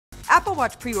Apple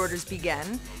Watch pre-orders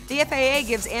begin, the FAA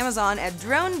gives Amazon a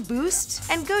drone boost,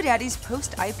 and GoDaddy's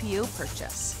post-IPO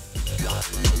purchase.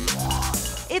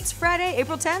 It's Friday,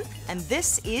 April 10th, and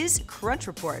this is Crunch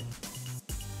Report.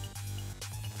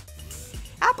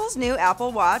 Apple's new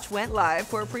Apple Watch went live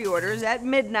for pre-orders at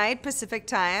midnight Pacific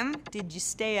time. Did you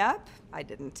stay up? I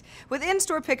didn't. With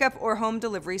in-store pickup or home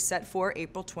delivery set for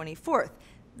April 24th.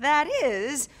 That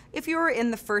is, if you were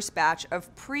in the first batch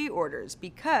of pre-orders,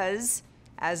 because,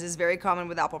 as is very common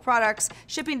with Apple products,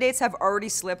 shipping dates have already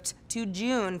slipped to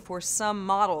June for some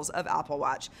models of Apple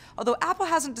Watch. Although Apple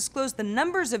hasn't disclosed the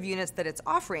numbers of units that it's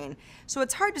offering, so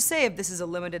it's hard to say if this is a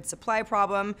limited supply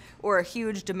problem or a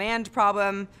huge demand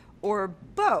problem, or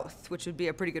both, which would be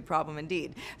a pretty good problem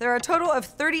indeed. There are a total of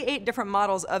 38 different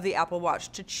models of the Apple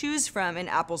Watch to choose from in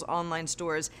Apple's online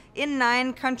stores in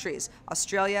 9 countries: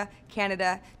 Australia,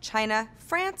 Canada, China,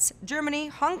 France, Germany,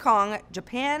 Hong Kong,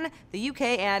 Japan, the UK,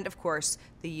 and of course,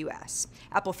 the US.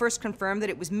 Apple first confirmed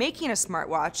that it was making a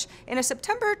smartwatch in a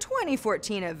September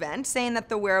 2014 event, saying that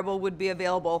the wearable would be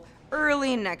available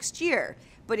early next year.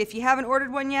 But if you haven't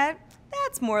ordered one yet,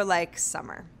 that's more like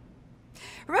summer.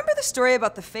 Remember the story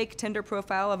about the fake Tinder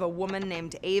profile of a woman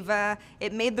named Ava?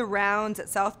 It made the rounds at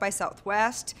South by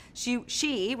Southwest.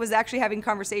 She was actually having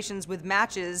conversations with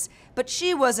matches, but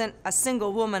she wasn't a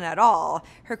single woman at all.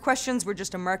 Her questions were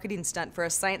just a marketing stunt for a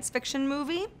science fiction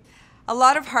movie. A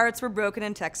lot of hearts were broken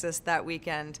in Texas that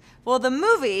weekend. Well, the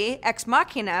movie, Ex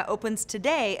Machina, opens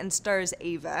today and stars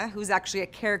Ava, who's actually a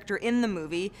character in the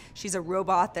movie. She's a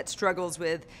robot that struggles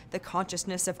with the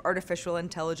consciousness of artificial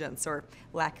intelligence, or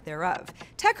lack thereof.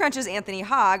 TechCrunch's Anthony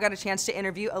Ha got a chance to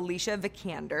interview Alicia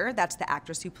Vikander, that's the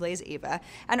actress who plays Ava,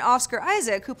 and Oscar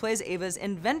Isaac, who plays Ava's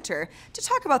inventor, to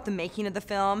talk about the making of the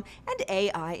film and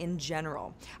AI in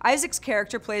general. Isaac's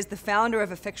character plays the founder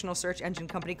of a fictional search engine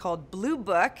company called Blue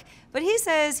Book, but he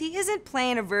says he isn't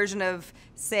playing a version of,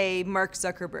 say, Mark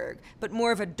Zuckerberg, but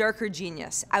more of a darker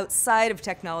genius outside of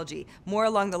technology, more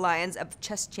along the lines of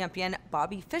chess champion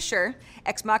Bobby Fischer.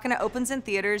 Ex Machina opens in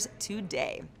theaters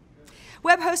today.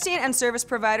 Web hosting and service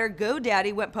provider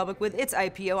GoDaddy went public with its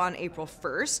IPO on April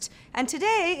 1st, and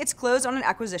today it's closed on an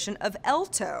acquisition of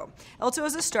Elto. Elto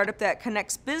is a startup that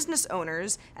connects business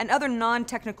owners and other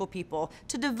non-technical people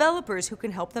to developers who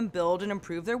can help them build and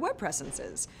improve their web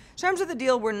presences. Terms of the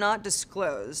deal were not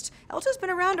disclosed. Elto's been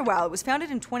around a while. It was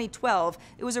founded in 2012.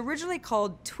 It was originally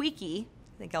called Tweaky.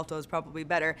 I think Elto is probably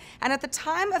better, and at the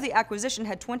time of the acquisition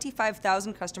had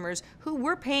 25,000 customers who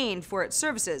were paying for its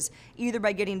services, either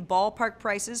by getting ballpark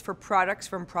prices for products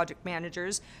from project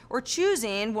managers or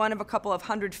choosing one of a couple of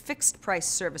hundred fixed price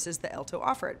services that Elto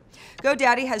offered.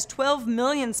 GoDaddy has 12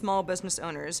 million small business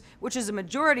owners, which is a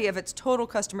majority of its total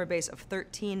customer base of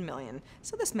 13 million,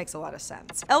 so this makes a lot of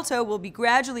sense. Elto will be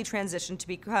gradually transitioned to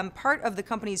become part of the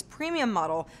company's premium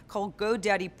model called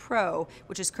GoDaddy Pro,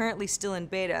 which is currently still in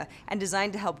beta and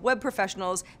designed to help web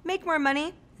professionals make more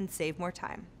money and save more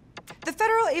time. The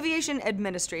Federal Aviation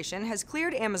Administration has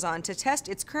cleared Amazon to test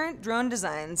its current drone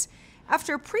designs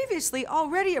after previously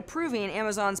already approving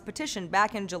Amazon's petition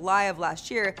back in July of last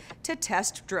year to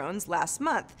test drones last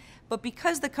month. But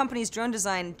because the company's drone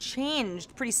design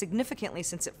changed pretty significantly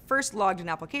since it first logged an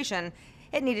application,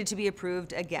 it needed to be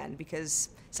approved again because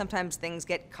sometimes things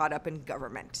get caught up in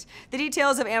government. The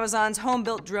details of Amazon's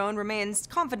home-built drone remains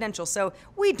confidential, so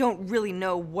we don't really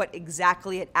know what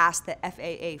exactly it asked the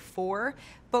FAA for,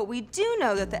 but we do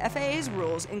know that the FAA's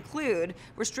rules include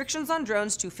restrictions on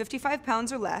drones to 55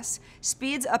 pounds or less,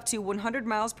 speeds up to 100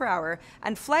 miles per hour,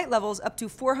 and flight levels up to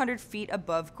 400 feet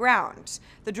above ground.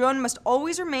 The drone must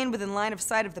always remain within line of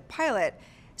sight of the pilot,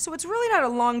 so it's really not a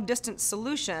long-distance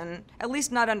solution, at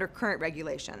least not under current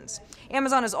regulations.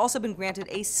 Amazon has also been granted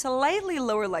a slightly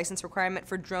lower license requirement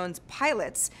for drones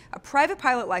pilots. A private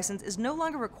pilot license is no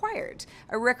longer required.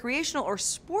 A recreational or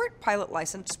sport pilot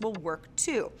license will work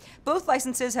too. Both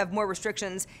licenses have more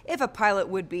restrictions if a pilot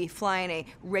would be flying a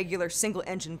regular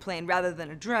single-engine plane rather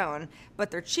than a drone, but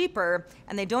they're cheaper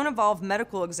and they don't involve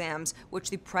medical exams,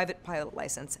 which the private pilot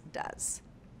license does.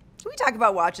 Can we talk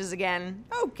about watches again?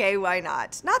 Okay, why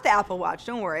not? Not the Apple Watch,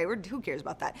 don't worry, who cares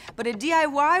about that? But a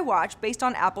DIY watch based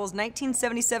on Apple's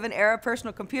 1977 era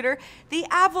personal computer, the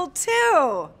Apple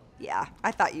II. Yeah,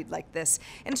 I thought you'd like this.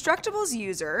 Instructable's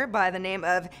user by the name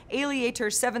of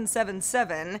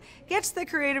Aliator777 gets the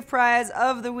creative prize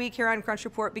of the week here on Crunch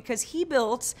Report because he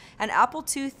built an Apple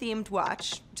II themed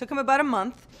watch. Took him about a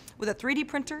month, with a 3D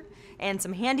printer and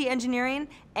some handy engineering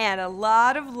and a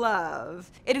lot of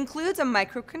love. It includes a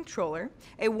microcontroller,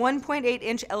 a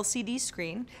 1.8-inch LCD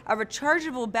screen, a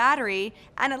rechargeable battery,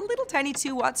 and a little tiny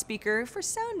 2-watt speaker for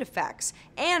sound effects.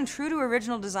 And true to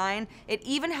original design, it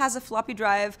even has a floppy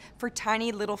drive for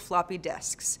tiny little floppy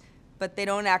disks. But they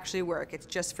don't actually work. It's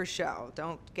just for show.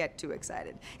 Don't get too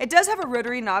excited. It does have a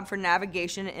rotary knob for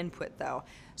navigation and input, though.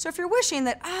 So if you're wishing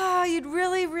that, you'd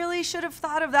really should have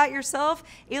thought of that yourself,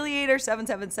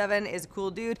 Iliator777 is a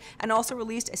cool dude and also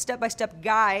released a step-by-step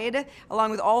guide along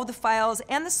with all of the files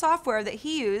and the software that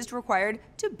he used required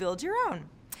to build your own.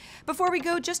 Before we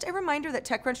go, just a reminder that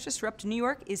TechCrunch Disrupt New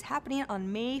York is happening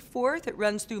on May 4th. It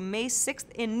runs through May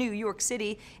 6th in New York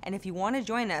City. And if you want to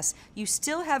join us, you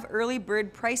still have early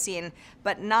bird pricing,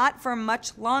 but not for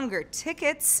much longer.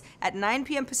 Tickets at 9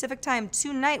 p.m. Pacific time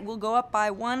tonight will go up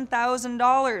by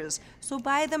 $1,000. So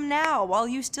buy them now while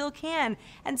you still can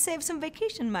and save some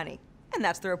vacation money. And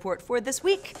that's the report for this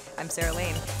week. I'm Sarah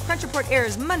Lane. Crunch Report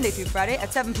airs Monday through Friday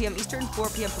at 7 p.m. Eastern, 4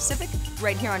 p.m. Pacific,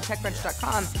 right here on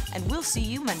TechCrunch.com, and we'll see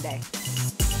you Monday.